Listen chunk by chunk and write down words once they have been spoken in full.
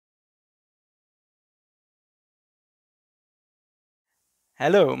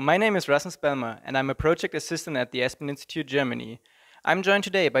Hello, my name is Rasmus Belmer, and I'm a project assistant at the Aspen Institute Germany. I'm joined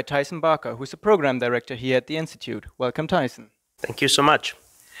today by Tyson Barker, who's a program director here at the Institute. Welcome, Tyson. Thank you so much.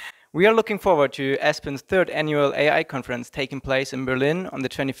 We are looking forward to Aspen's third annual AI conference taking place in Berlin on the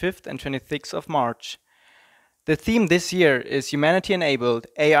 25th and 26th of March. The theme this year is Humanity Enabled,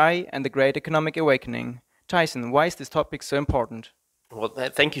 AI and the Great Economic Awakening. Tyson, why is this topic so important? Well,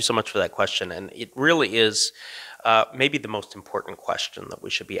 thank you so much for that question. And it really is maybe the most important question that we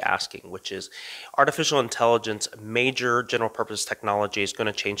should be asking, which is artificial intelligence, a major general purpose technology, is going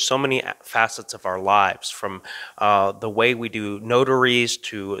to change so many facets of our lives, from the way we do notaries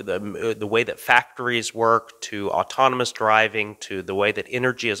to the way that factories work, to autonomous driving, to the way that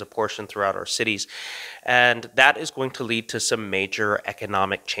energy is apportioned throughout our cities. And that is going to lead to some major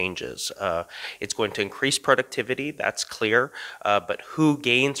economic changes. It's going to increase productivity, that's clear, but who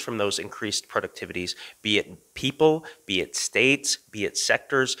gains from those increased productivities, be it people, be it states, be it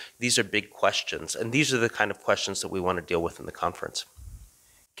sectors? These are big questions, and these are the kind of questions that we want to deal with in the conference.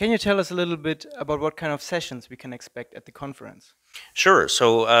 Can you tell us a little bit about what kind of sessions we can expect at the conference? Sure.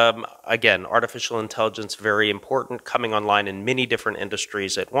 So again, artificial intelligence, very important, coming online in many different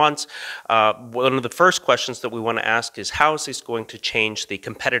industries at once. One of the first questions that we want to ask is, how is this going to change the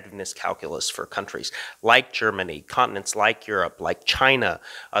competitiveness calculus for countries like Germany, continents like Europe, like China,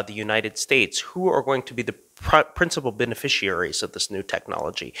 the United States? Who are going to be the principal beneficiaries of this new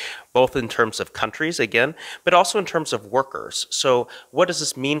technology, both in terms of countries, again, but also in terms of workers? So what does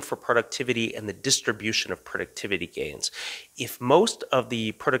this mean for productivity and the distribution of productivity gains? If most of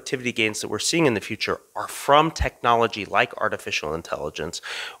the productivity gains that we're seeing in the future are from technology like artificial intelligence,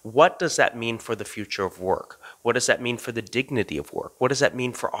 what does that mean for the future of work? What does that mean for the dignity of work? What does that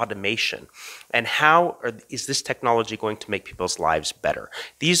mean for automation? And how is this technology going to make people's lives better?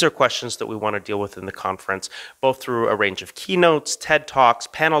 These are questions that we want to deal with in the conference, both through a range of keynotes, TED Talks,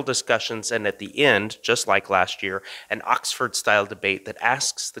 panel discussions, and at the end, just like last year, an Oxford-style debate that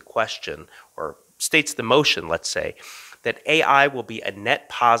asks the question, or states the motion, let's say, that AI will be a net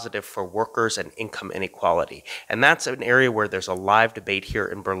positive for workers and income inequality. And that's an area where there's a live debate here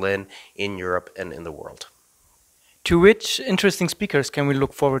in Berlin, in Europe, and in the world. To which interesting speakers can we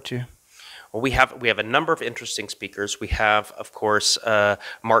look forward to? Well, we have a number of interesting speakers. We have, of course,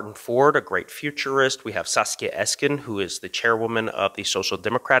 Martin Ford, a great futurist. We have Saskia Esken, who is the chairwoman of the Social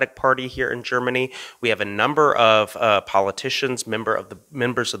Democratic Party here in Germany. We have a number of politicians,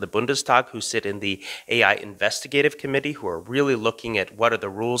 members of the Bundestag, who sit in the AI Investigative Committee, who are really looking at what are the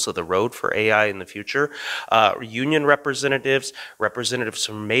rules of the road for AI in the future. Union representatives, representatives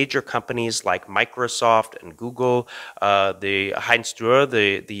from major companies like Microsoft and Google. The Heinz Dürr,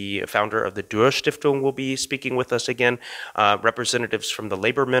 the founder of the Dürr Stiftung, will be speaking with us again, representatives from the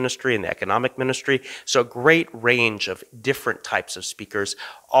Labor Ministry and the Economic Ministry. So a great range of different types of speakers,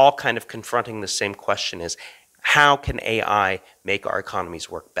 all kind of confronting the same question: is how can AI make our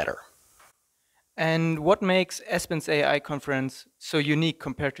economies work better? And what makes Aspen's AI conference so unique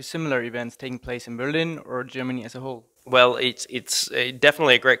compared to similar events taking place in Berlin or Germany as a whole? Well, it's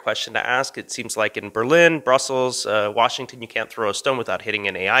definitely a great question to ask. It seems like in Berlin, Brussels, Washington, you can't throw a stone without hitting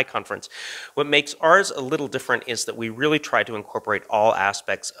an AI conference. What makes ours a little different is that we really try to incorporate all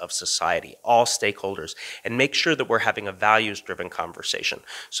aspects of society, all stakeholders, and make sure that we're having a values-driven conversation.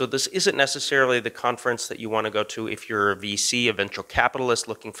 So this isn't necessarily the conference that you want to go to if you're a VC, a venture capitalist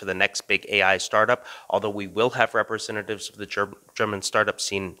looking for the next big AI startup, although we will have representatives of the German startup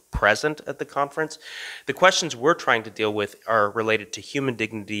scene present at the conference. The questions we're trying to deal with are related to human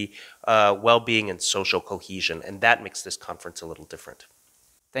dignity, well-being, and social cohesion, and that makes this conference a little different.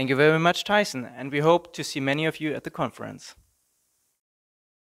 Thank you very much, Tyson, and we hope to see many of you at the conference.